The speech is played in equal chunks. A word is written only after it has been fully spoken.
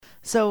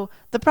So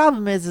the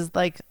problem is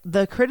like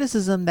the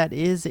criticism that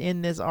is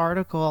in this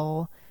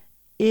article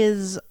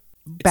is It's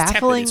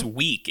tepid. It's baffling.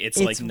 weak. It's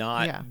like It's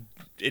not. yeah.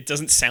 It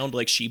doesn't sound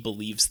like she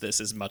believes this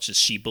as much as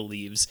she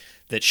believes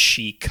that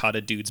she cut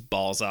a dude's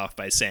balls off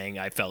by saying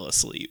I fell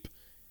asleep.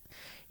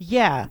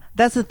 Yeah,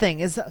 that's the thing.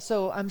 Is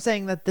so I'm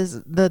saying that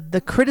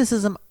the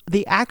criticism,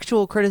 the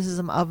actual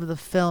criticism of the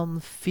film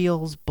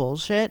feels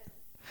bullshit.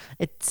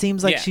 It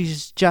seems like Yeah.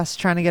 she's just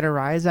trying to get a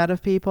rise out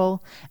of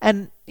people.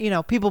 And,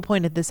 people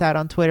pointed this out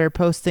on Twitter,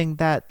 posting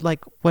that,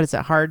 like, what is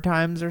it, Hard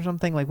Times or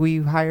something? Like, we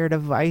hired a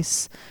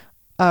Vice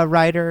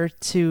writer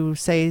to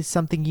say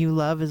something you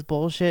love is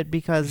bullshit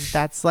because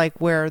that's,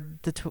 like, where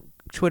the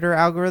Twitter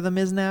algorithm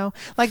is now.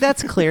 Like,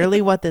 that's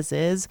clearly what this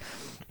is.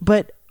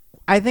 But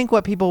I think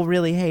what people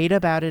really hate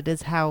about it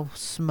is how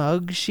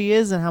smug she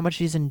is and how much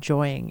she's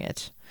enjoying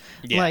it.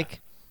 Yeah.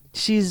 Like,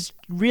 she's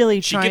really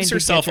She trying gives to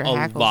herself get a your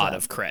hackles lot up.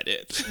 of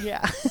credit.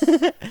 Yeah.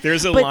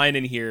 There's a But line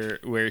in here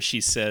where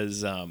she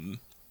says, oh,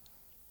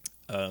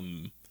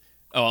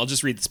 I'll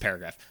just read this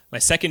paragraph. My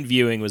second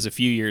viewing was a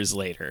few years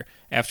later,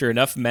 after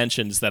enough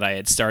mentions that I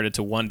had started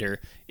to wonder,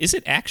 is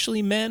it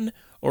actually men,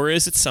 or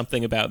is it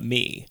something about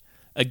me?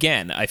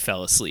 Again, I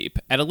fell asleep,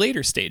 at a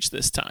later stage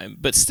this time,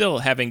 but still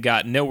having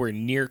got nowhere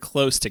near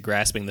close to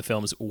grasping the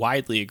film's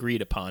widely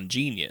agreed upon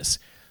genius.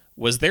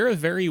 Was there a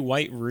very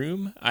white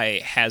room?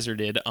 I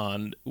hazarded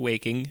on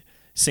waking,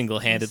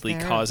 single-handedly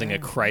causing a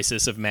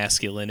crisis of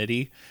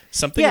masculinity.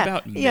 Something yeah,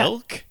 about yeah.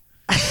 milk?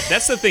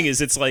 That's the thing,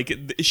 is it's like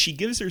she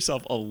gives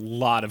herself a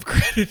lot of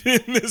credit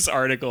in this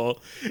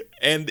article,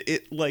 and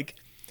it like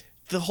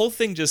the whole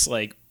thing just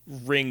like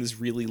rings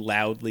really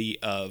loudly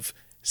of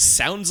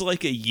sounds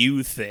like a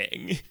you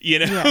thing, you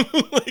know? Yeah.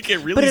 Like it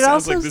But really it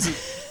sounds also like this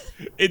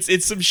is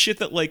it's some shit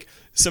that like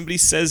somebody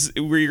says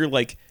where you're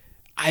like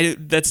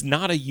that's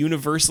not a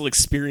universal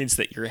experience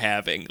that you're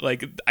having.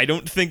 Like I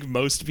don't think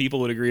most people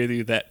would agree with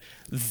you that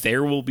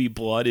There Will Be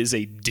Blood is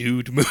a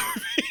dude movie.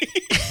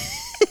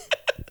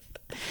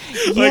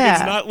 Like yeah.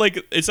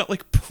 it's not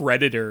like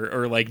Predator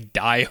or like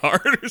Die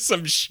Hard or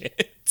some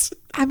shit.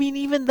 I mean,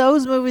 even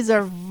those movies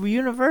are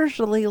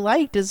universally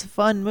liked as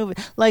fun movies.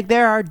 Like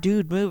there are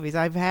dude movies.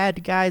 I've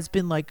had guys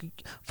been like,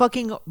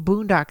 fucking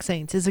Boondock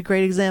Saints is a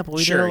great example.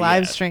 We did a Sure,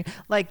 live yeah. stream.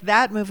 Like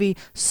that movie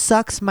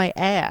sucks my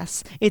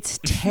ass. It's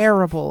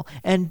terrible,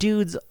 and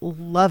dudes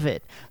love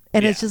it.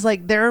 And Yeah. it's just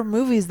like there are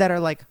movies that are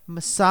like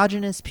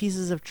misogynist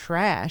pieces of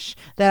trash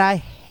that I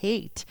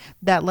hate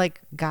that like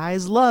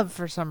guys love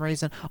for some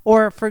reason.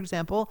 Or for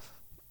example,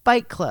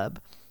 Fight Club.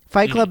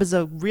 Fight Mhm. Club is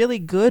a really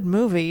good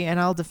movie, and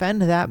I'll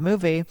defend that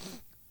movie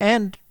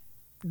and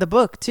the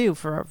book too.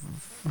 For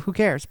who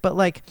cares? But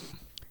like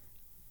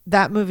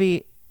that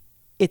movie,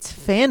 its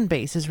fan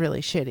base is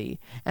really shitty,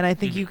 and I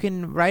think you Mhm.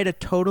 can write a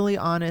totally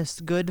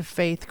honest, good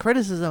faith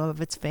criticism of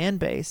its fan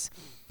base.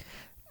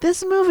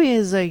 This movie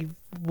is a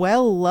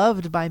well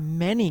loved by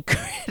many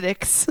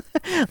critics.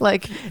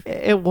 Like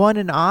it won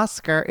an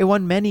Oscar. It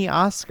won many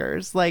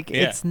Oscars. Like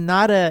Yeah.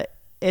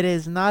 it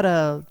is not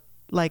a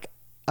like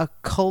a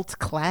cult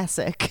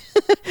classic.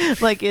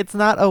 Like it's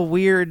not a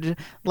weird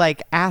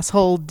like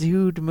asshole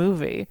dude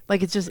movie.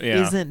 Like it just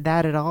Yeah. isn't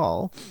that at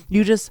all.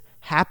 You just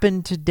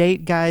happen to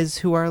date guys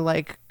who are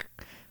like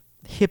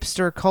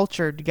hipster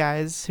cultured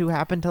guys who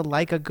happen to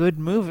like a good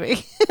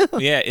movie.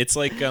 Yeah, it's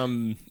like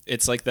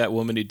that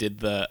woman who did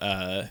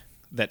the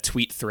that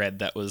tweet thread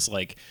that was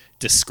like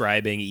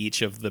describing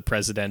each of the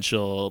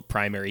presidential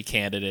primary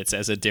candidates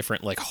as a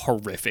different like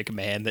horrific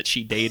man that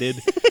she dated.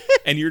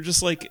 And you're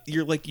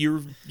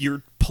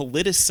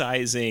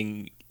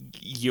politicizing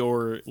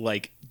your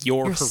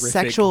Your horrific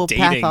sexual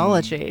dating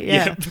pathology.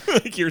 Yeah.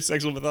 like your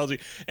sexual pathology.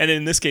 And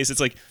in this case it's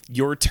like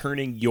you're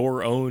turning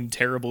your own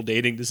terrible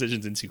dating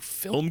decisions into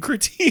film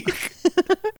critique.